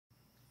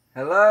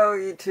Hello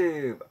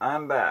YouTube,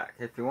 I'm back.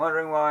 If you're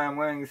wondering why I'm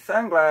wearing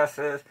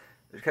sunglasses, it's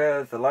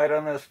because the light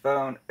on this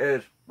phone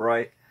is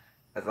bright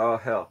as all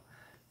hell.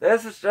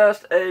 This is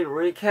just a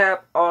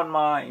recap on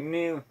my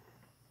new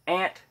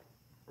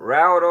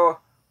Antrouter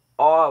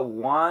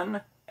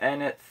R1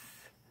 and its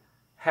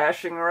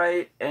hashing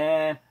rate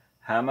and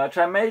how much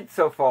I made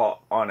so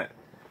far on it.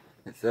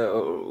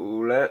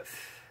 So let's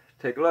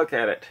take a look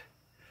at it.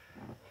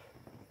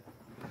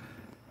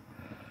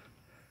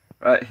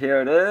 Right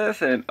here it is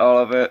in all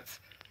of its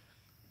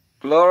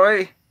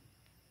glory.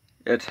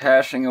 It's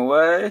hashing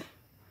away.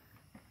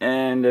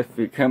 And if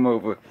we come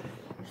over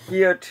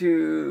here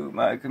to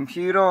my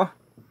computer,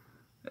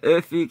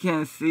 if you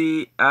can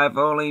see, I've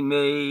only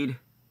made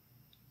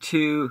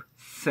 2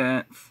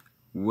 cents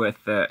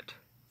with it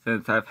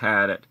since I've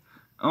had it.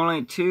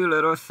 Only 2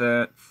 little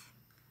cents.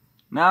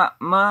 Not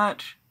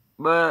much,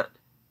 but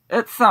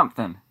it's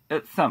something.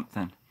 It's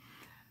something.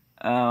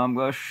 I'm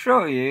going to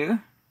show you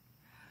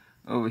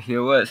over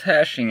here what it's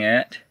hashing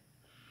at.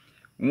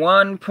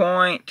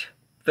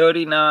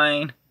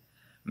 1.39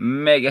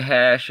 mega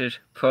hashes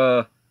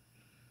per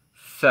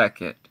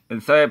second.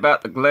 And sorry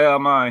about the glare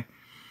on my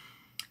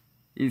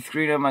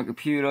screen on my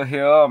computer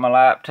here on my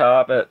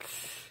laptop.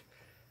 It's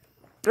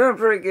doing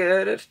pretty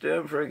good. It's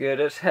doing pretty good.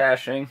 It's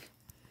hashing.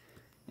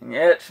 And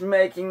it's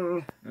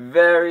making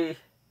very,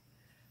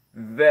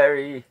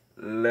 very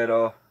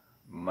little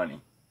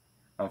money,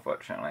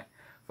 unfortunately.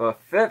 For a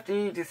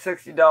 $50 to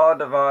 $60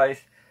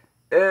 device,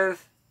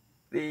 is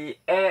the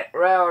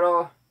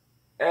Antrouter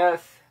is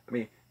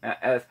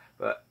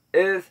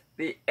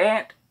the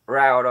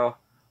Antrouter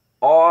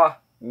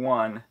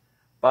R1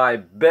 by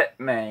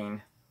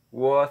Bitmain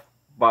worth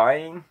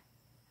buying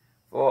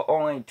for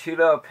only 2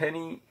 little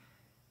penny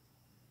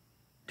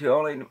to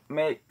only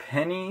make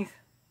pennies?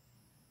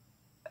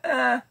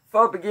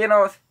 For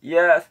beginners,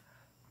 yes.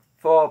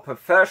 For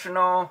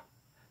professional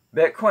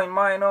Bitcoin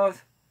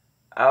miners,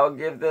 I'll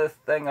give this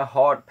thing a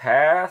hard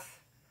pass.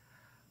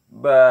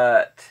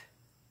 But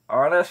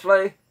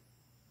honestly,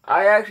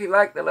 I actually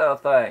like the little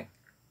thing.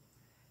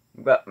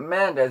 But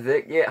man, does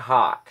it get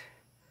hot.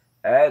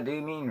 I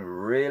do mean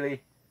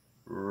really,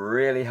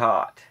 really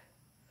hot.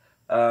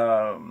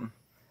 Let's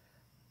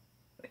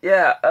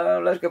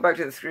go back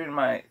to the screen of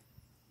my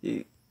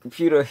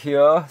computer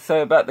here.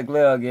 Sorry about the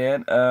glare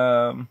again.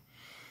 Right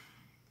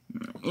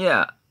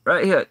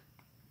here.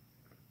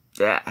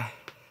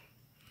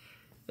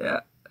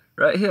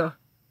 Right here.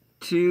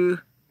 2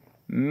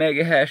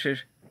 mega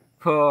hashes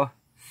per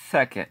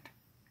second.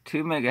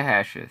 2 mega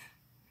hashes.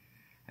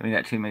 I mean,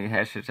 not 2 mega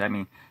hashes, I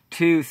mean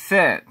 2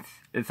 cents.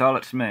 It's all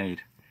it's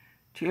made.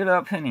 2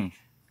 little pennies.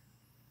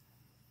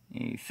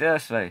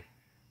 Seriously.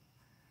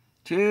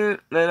 2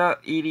 little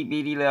itty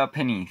bitty little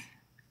pennies.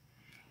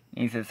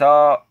 It's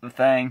all the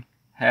thing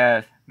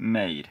has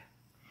made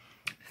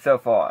so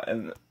far.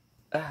 And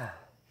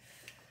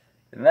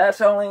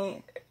that's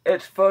only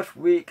its first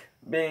week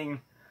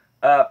being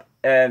up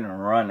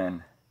and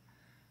running.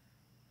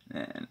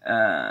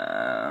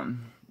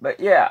 And, but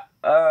yeah,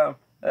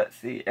 let's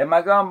see. Am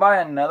I going to buy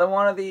another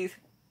one of these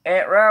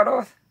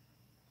Antrouters?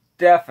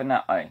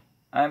 Definitely.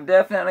 I'm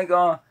definitely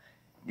going to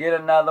get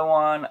another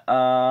one,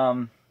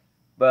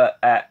 but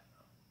at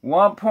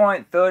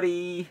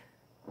 1.30,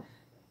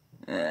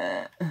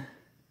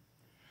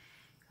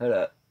 hold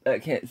up, I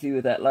can't see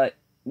with that light.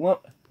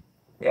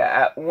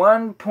 At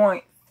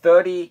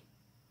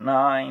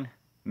 1.39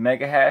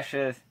 mega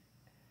hashes,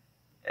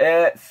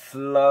 it's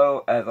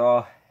slow as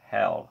all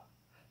hell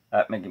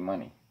at making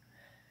money.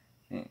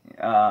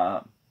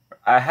 I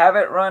have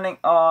it running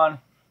on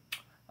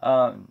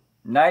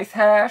Nice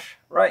Hash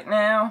right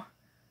now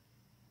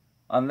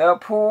on their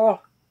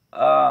pool.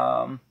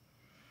 Once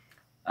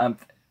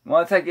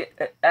I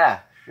get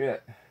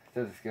shit,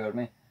 this scared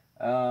me.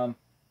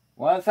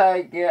 Once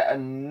I get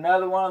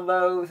another one of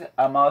those,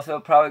 I'm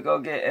also probably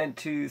gonna get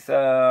into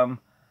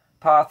some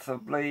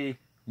possibly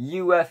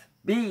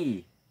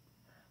USB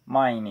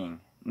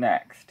mining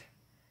next.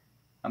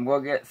 I'm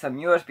going to get some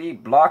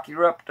USB block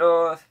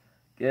eruptors,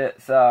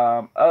 get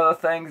some other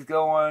things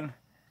going,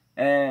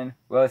 and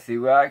we'll see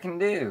what I can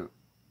do.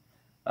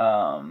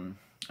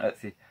 Let's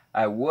see.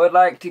 I would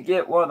like to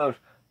get one of those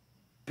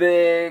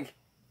big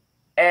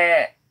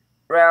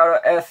Antrouter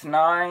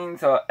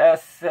S9s or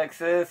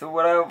S6s or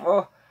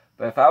whatever,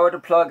 but if I were to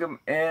plug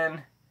them in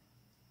and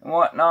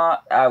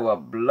whatnot, I will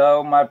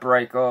blow my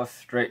breakers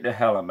straight to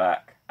hell and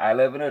back. I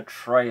live in a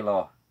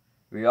trailer.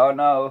 We all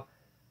know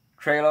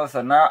trailers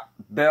are not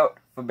built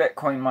for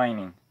Bitcoin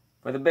mining,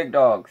 for the big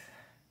dogs.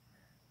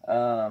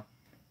 They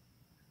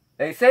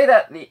say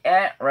that the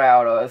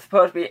Antrouter is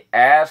supposed to be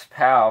as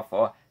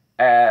powerful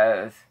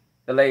as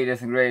the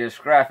latest and greatest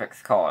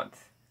graphics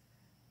cards.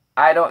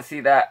 I don't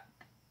see that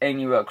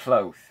anywhere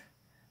close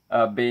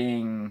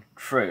being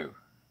true.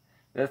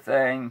 This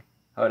thing,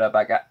 hold up,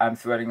 I'm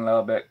sweating a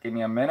little bit. Give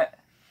me a minute.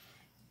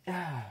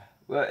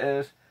 What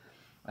is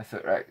my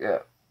sweat right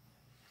there?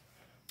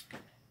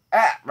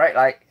 Right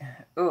light.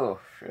 Oh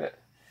shit.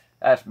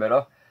 That's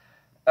better.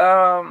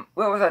 What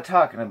was I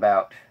talking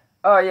about?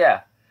 Oh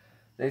yeah.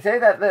 They say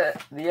that the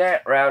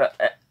Antrouter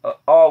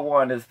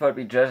R1 is supposed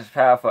to be just as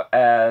powerful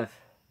as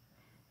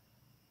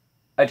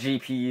a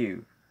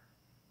GPU,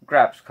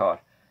 graphics card.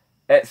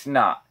 It's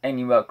not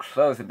anywhere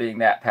close to being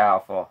that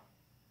powerful.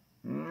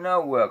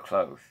 Nowhere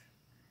close.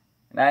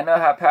 And I know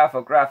how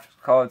powerful graphics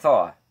cards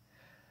are.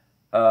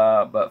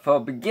 But for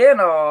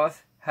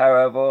beginners,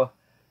 however,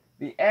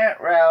 the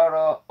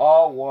Antrouter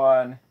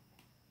R1,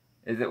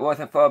 is it worth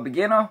it for a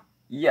beginner?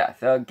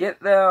 Yes, it'll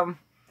get them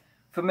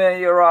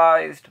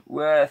familiarized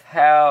with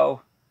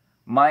how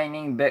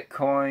mining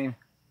Bitcoin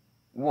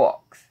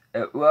works.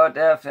 It will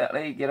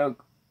definitely get them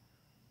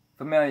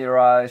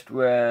familiarized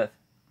with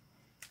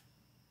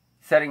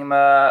setting them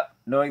up,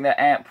 knowing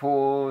the amp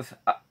pools,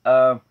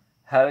 how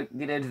to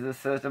get into the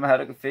system, how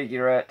to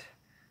configure it,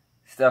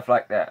 stuff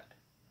like that.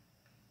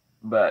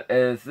 But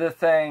is this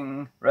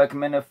thing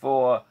recommended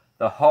for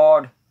the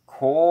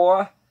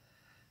hardcore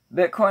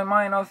Bitcoin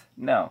miners?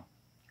 No.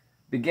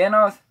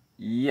 Beginners?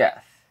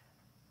 Yes.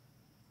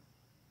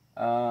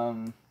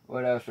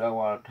 What else do I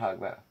want to talk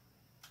about?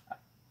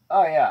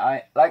 Oh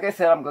yeah, like I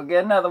said, I'm gonna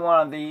get another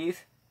one of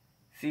these.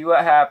 See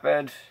what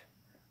happens.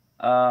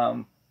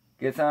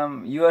 Get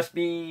some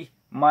USB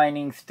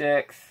mining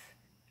sticks.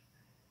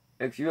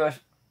 It's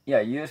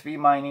USB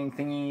mining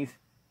thingies.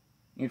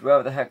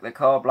 Whatever the heck they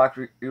call, block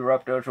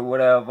eruptors or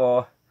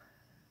whatever.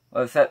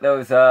 We'll set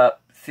those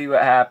up, see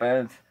what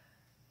happens.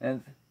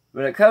 And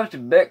when it comes to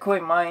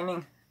Bitcoin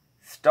mining,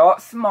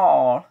 start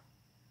small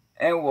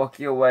and work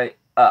your way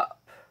up.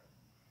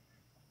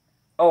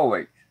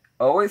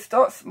 Always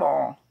start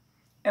small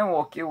and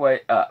work your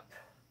way up.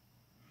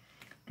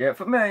 Get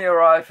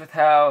familiarized with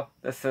how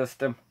the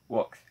system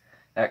works.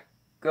 That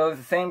goes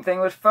the same thing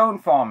with phone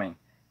farming.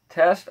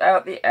 Test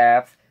out the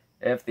apps.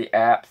 If the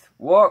apps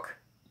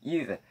work,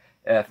 use it.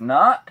 If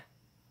not,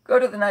 go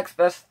to the next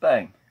best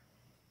thing.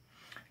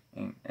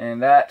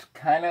 And that's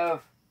kind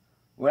of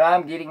what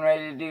I'm getting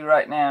ready to do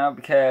right now,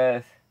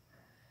 because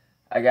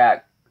I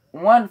got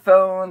one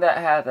phone that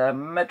has a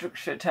metric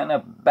shit ton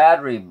of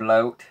battery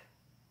bloat.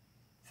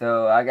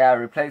 So I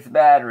gotta replace the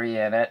battery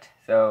in it.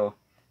 So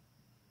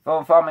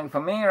phone farming for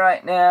me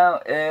right now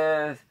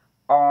is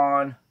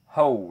on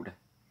hold.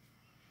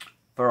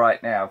 For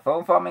right now,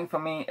 phone farming for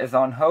me is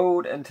on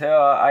hold until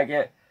I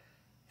get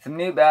some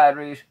new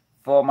batteries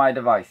for my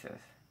devices,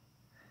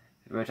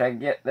 which I can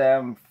get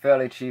them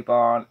fairly cheap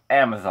on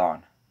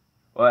Amazon.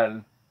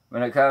 When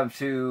it comes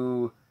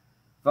to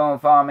phone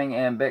farming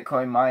and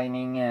Bitcoin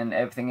mining and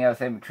everything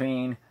else in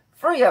between,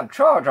 free of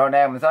charge on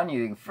Amazon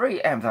using free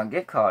Amazon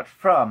gift cards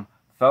from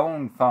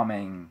phone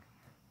farming.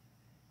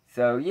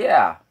 So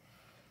yeah.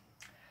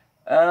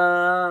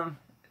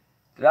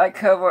 Did I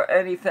cover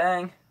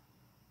anything?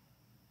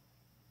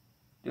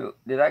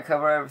 Did I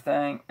cover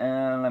everything?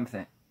 Let me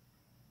think.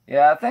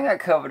 Yeah, I think I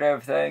covered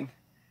everything.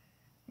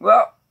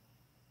 Well,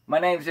 my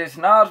name's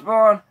Jason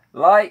Osborne.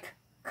 Like,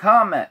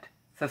 comment,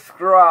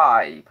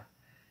 subscribe.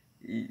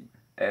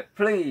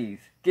 Please,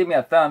 give me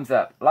a thumbs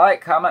up.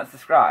 Like, comment,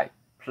 subscribe.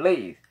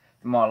 Please.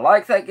 The more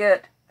likes I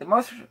get, the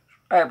more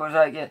subscribers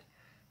I get,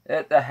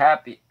 the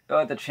happier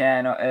the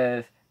channel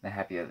is. The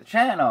happier the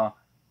channel,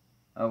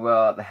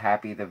 well, the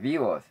happier the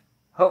viewers.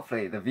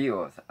 Hopefully the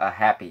viewers are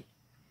happy.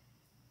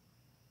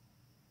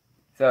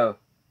 So,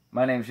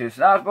 my name is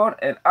Jason Osborne,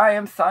 and I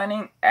am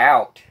signing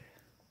out.